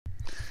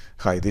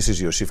Hi, this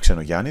is Iosif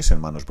Xenogiannis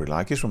and Manos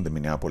Brilakis from the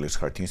Minneapolis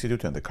Heart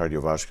Institute and the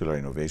Cardiovascular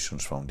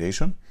Innovations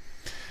Foundation,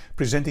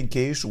 presenting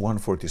case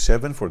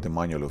 147 for the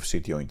Manual of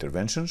CTO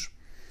Interventions.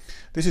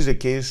 This is a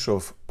case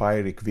of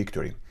Pyrrhic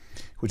victory,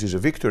 which is a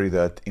victory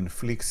that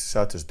inflicts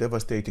such a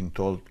devastating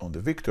toll on the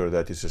victor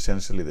that is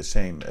essentially the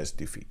same as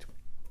defeat.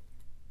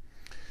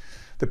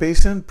 The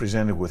patient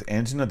presented with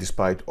angina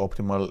despite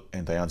optimal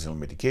anti-anginal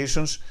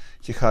medications.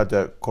 He had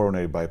a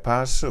coronary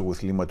bypass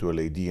with lima to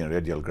LAD and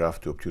radial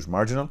graft to obtuse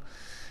marginal,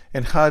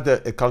 and had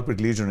a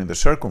culprit lesion in the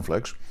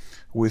circumflex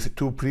with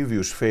two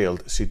previous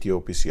failed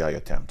CTO PCI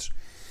attempts.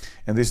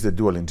 And this is the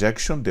dual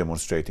injection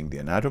demonstrating the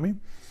anatomy.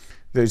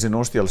 There is an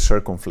ostial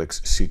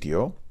circumflex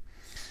CTO.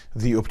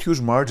 The obtuse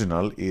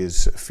marginal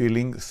is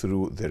filling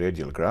through the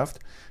radial graft.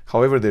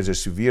 However, there's a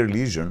severe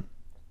lesion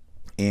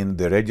in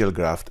the radial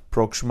graft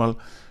proximal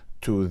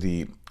to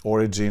the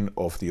origin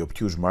of the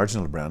obtuse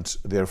marginal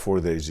branch. Therefore,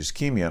 there is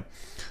ischemia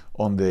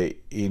on the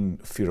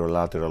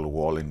inferolateral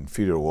wall,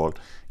 inferior wall,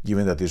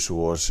 given that this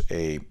was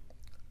a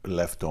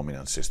left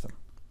dominant system.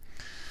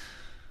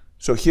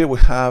 So here we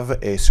have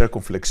a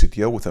circumflex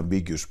CTO with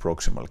ambiguous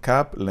proximal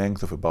cap,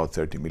 length of about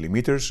 30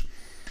 millimeters,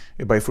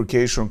 a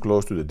bifurcation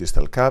close to the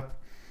distal cap,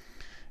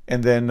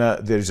 and then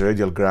there is a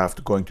radial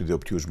graft going to the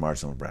obtuse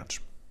marginal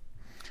branch.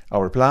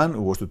 Our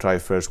plan was to try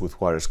first with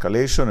wire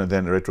escalation and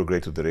then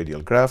retrograde to the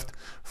radial graft,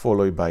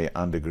 followed by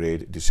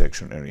Antegrade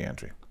dissection and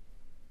re-entry.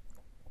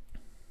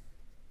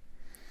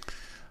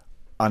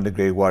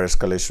 Antegrade wire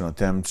escalation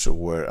attempts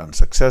were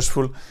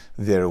unsuccessful.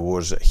 There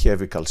was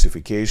heavy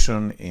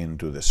calcification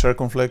into the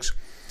circumflex,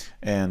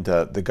 and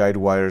the guide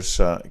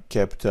wires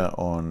kept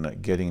on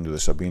getting into the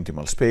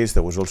subintimal space.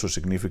 There was also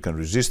significant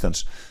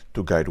resistance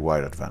to guide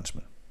wire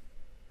advancement.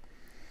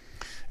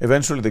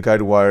 Eventually, the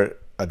guide wire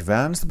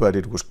advanced, but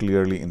it was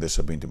clearly in the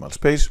subintimal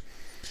space.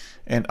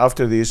 And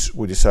after this,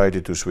 we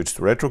decided to switch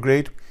to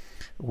retrograde.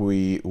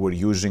 We were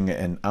using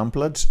an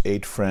Amplatz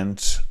 8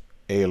 French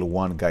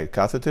AL1 guide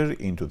catheter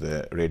into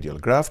the radial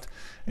graft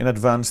and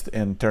advanced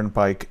an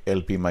Turnpike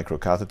LP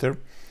microcatheter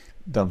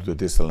down to the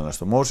distal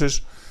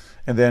anastomosis,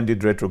 and then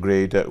did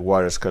retrograde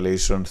wire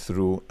escalation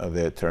through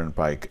the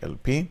Turnpike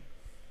LP.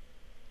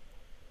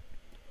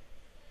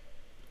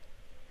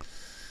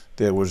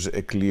 There was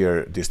a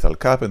clear distal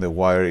cap and the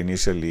wire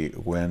initially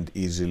went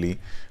easily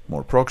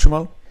more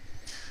proximal,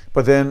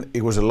 but then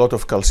it was a lot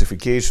of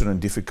calcification and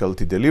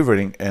difficulty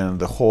delivering, and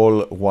the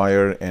whole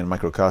wire and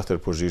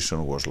microcatheter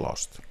position was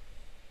lost.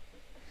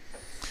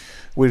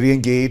 We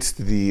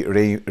re-engaged the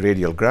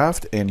radial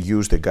graft and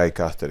used a guide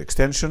catheter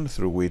extension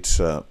through which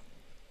the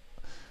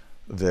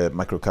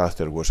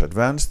microcatheter was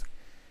advanced.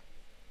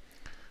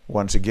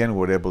 Once again, we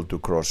were able to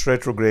cross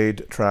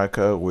retrograde track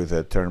with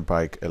a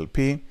Turnpike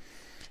LP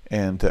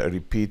and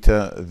repeat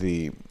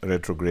the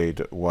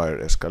retrograde wire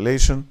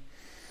escalation.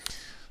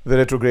 The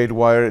retrograde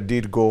wire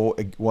did go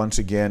once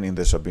again in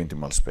the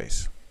subintimal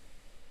space.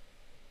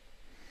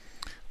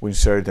 We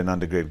inserted an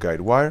Antegrade guide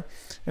wire,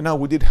 and now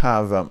we did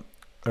have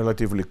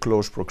relatively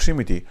close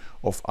proximity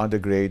of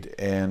Antegrade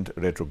and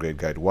retrograde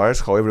guide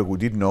wires. However, we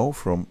did know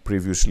from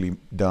previously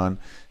done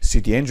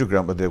CT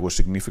angiogram that there was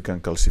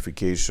significant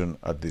calcification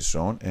at this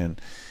zone,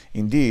 and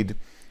indeed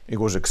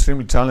it was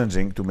extremely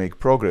challenging to make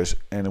progress,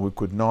 and we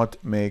could not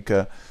make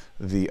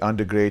the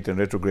Antegrade and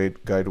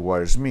retrograde guide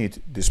wires meet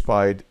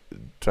despite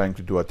trying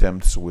to do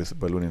attempts with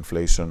balloon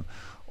inflation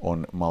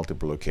on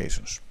multiple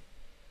occasions.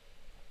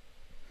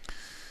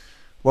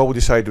 What we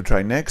decided to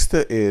try next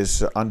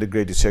is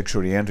Antegrade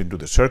dissection re-entry into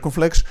the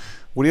circumflex.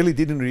 We really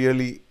didn't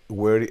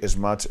worry as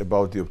much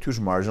about the obtuse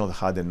marginal that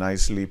had a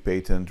nicely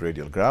patent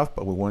radial graft,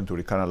 but we wanted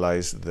to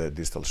recanalize the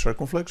distal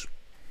circumflex.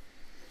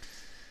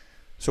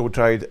 So we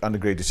tried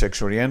Antegrade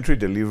dissection re-entry,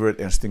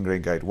 delivered a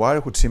Stingray guide wire,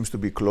 which seems to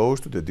be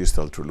close to the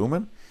distal true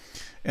lumen,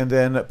 and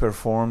then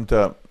performed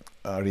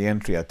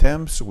re-entry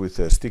attempts with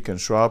a stick and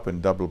swap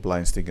and double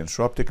blind stick and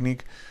swap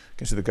technique. You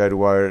can see the guide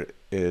wire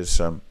is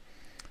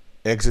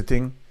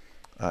exiting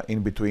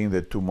in between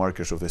the two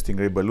markers of the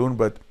Stingray balloon,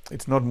 but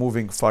it's not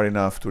moving far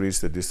enough to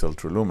reach the distal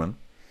true lumen.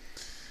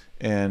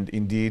 And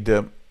indeed,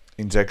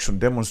 injection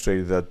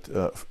demonstrated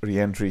that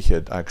re-entry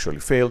had actually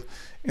failed,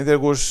 and there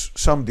was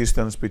some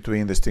distance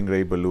between the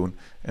Stingray balloon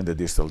and the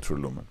distal true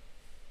lumen.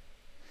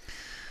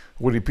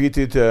 We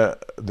repeated the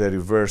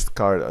reverse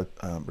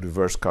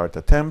cart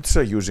attempts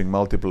using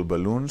multiple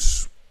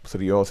balloons,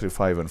 3.0,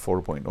 3.5, and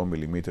 4.0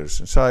 millimeters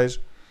in size.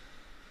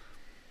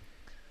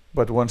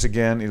 But once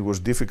again, it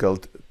was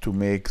difficult to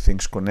make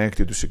things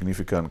connected to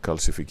significant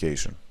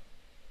calcification.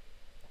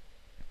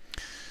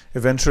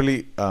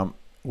 Eventually,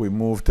 we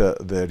moved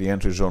the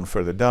re-entry zone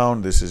further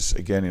down. This is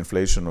again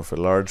inflation of a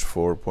large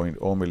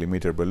 4.0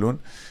 millimeter balloon,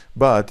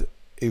 but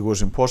it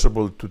was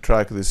impossible to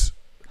track this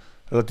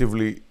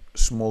relatively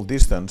small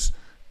distance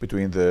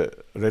between the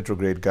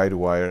retrograde guide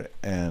wire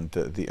and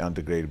the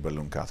Antegrade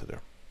balloon catheter.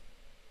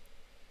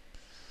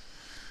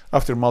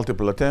 After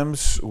multiple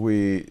attempts,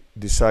 we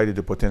decided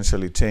to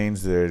potentially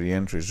change the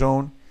re-entry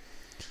zone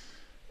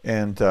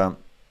and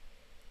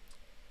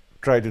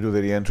try to do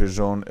the re-entry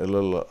zone a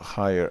little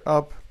higher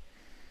up.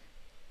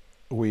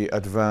 we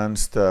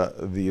advanced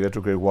the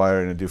retrograde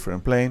wire in a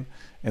different plane,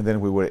 and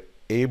then we were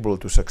able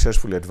to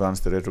successfully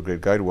advance the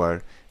retrograde guide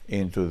wire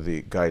into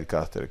the guide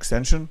catheter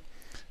extension,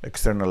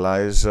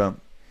 externalize an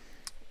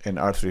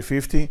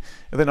R350,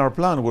 and then our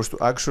plan was to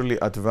actually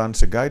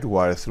advance a guide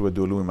wire through a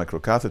dual-lumen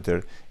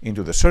microcatheter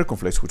into the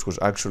circumflex, which was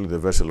actually the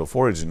vessel of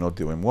origin, not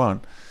the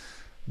OM1.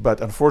 But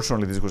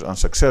unfortunately, this was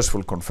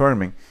unsuccessful,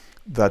 confirming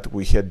that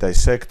we had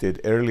dissected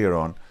earlier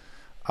on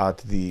at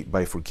the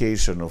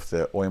bifurcation of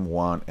the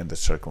OM1 and the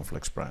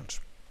circumflex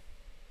branch.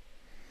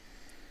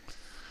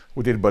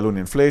 We did balloon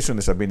inflation,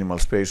 the subintimal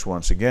space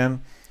once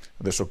again,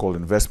 the so-called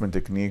investment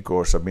technique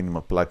or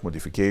subintimal plaque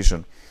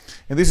modification.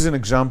 And this is an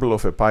example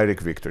of a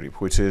Pyrrhic victory,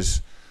 which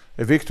is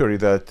a victory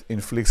that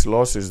inflicts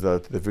losses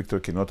that the victor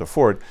cannot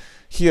afford.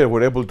 Here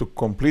we're able to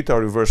complete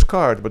our reverse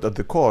card, but at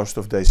the cost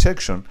of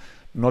dissection,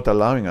 not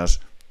allowing us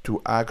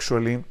to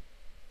actually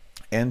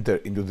enter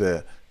into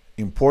the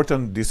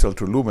important distal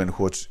true lumen,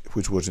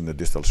 which was in the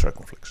distal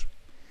circumflex.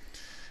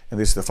 And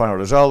this is the final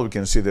result. We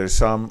can see there's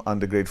some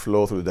Antegrade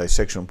flow through the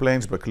dissection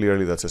planes, but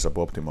clearly that's a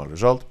suboptimal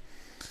result.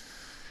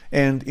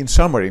 And in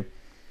summary,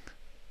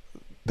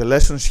 the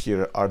lessons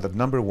here are that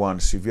number one,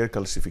 severe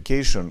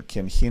calcification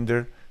can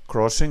hinder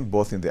crossing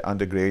both in the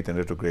antegrade and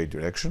retrograde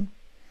direction.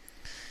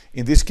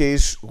 In this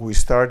case, we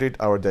started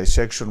our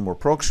dissection more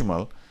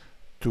proximal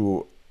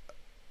to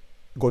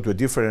go to a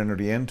different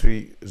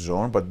re-entry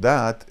zone, but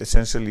that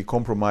essentially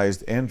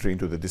compromised entry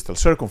into the distal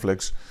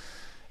circumflex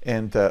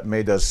and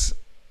made us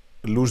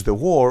lose the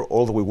war.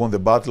 Although we won the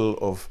battle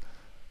of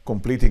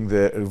completing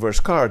the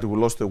reverse card, we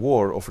lost the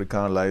war of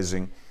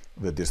recanalizing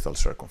the distal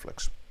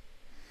circumflex.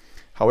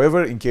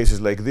 However, in cases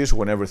like this,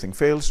 when everything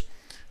fails,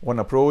 one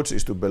approach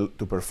is to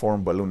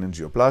perform balloon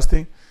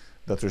angioplasty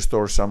that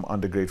restores some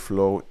antegrade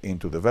flow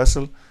into the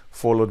vessel,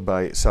 followed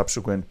by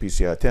subsequent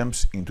PCI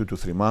attempts in 2 to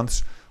 3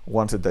 months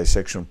once the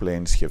dissection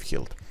planes have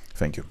healed.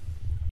 Thank you.